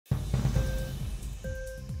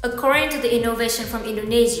According to the innovation from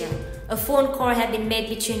Indonesia, a phone call had been made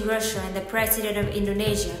between Russia and the President of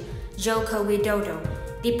Indonesia, Joko Widodo.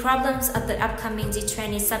 The problems of the upcoming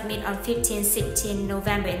G20 summit on 15-16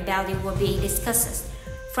 November in Bali were being discussed.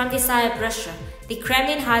 From the side of Russia, the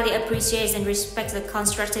Kremlin highly appreciates and respects the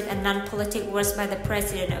constructive and non-politic words by the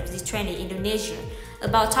President of G20 Indonesia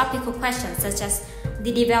about topical questions such as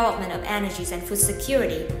the development of energies and food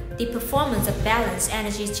security, the performance of balanced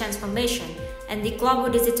energy transformation, and the global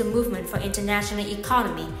digital movement for international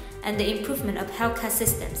economy, and the improvement of healthcare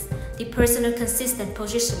systems. The personal consistent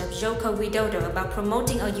position of Joko Widodo about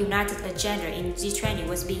promoting a united agenda in G20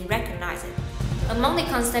 was being recognized. Among the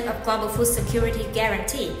concept of global food security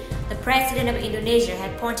guarantee, the President of Indonesia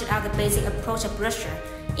had pointed out the basic approach of Russia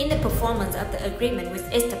in the performance of the agreement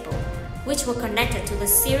with Istanbul, which were connected to the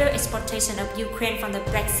serial exportation of Ukraine from the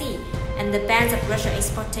Black Sea and the bans of Russian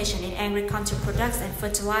exportation in agricultural products and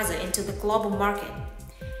fertilizer into the global market.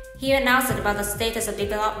 He announced about the status of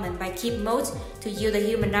development by keep modes to use the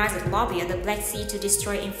humanized lobby of the Black Sea to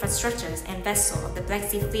destroy infrastructures and vessels of the Black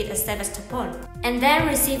Sea fleet at Sevastopol, and then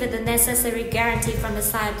received the necessary guarantee from the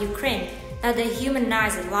side of Ukraine that the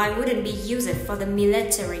humanized line wouldn't be used for the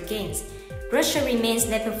military gains. Russia remains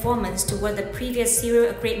their performance toward the previous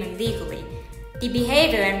serial agreement legally. The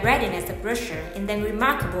behavior and readiness of Russia in the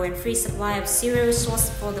remarkable and free supply of cereal resources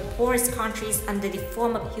for the poorest countries under the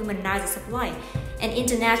form of humanized supply and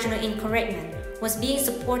international encouragement was being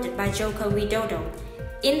supported by Joko Widodo.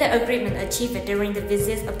 In the agreement achieved during the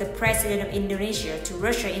visit of the President of Indonesia to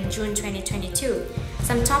Russia in June 2022,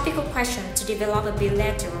 some topical questions to develop a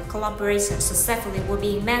bilateral collaboration successfully were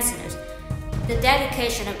being mentioned. The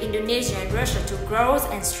dedication of Indonesia and Russia to growth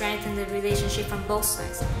and strengthen the relationship from both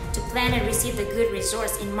sides, to plan and receive the good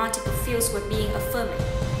resources in multiple fields were being affirmed.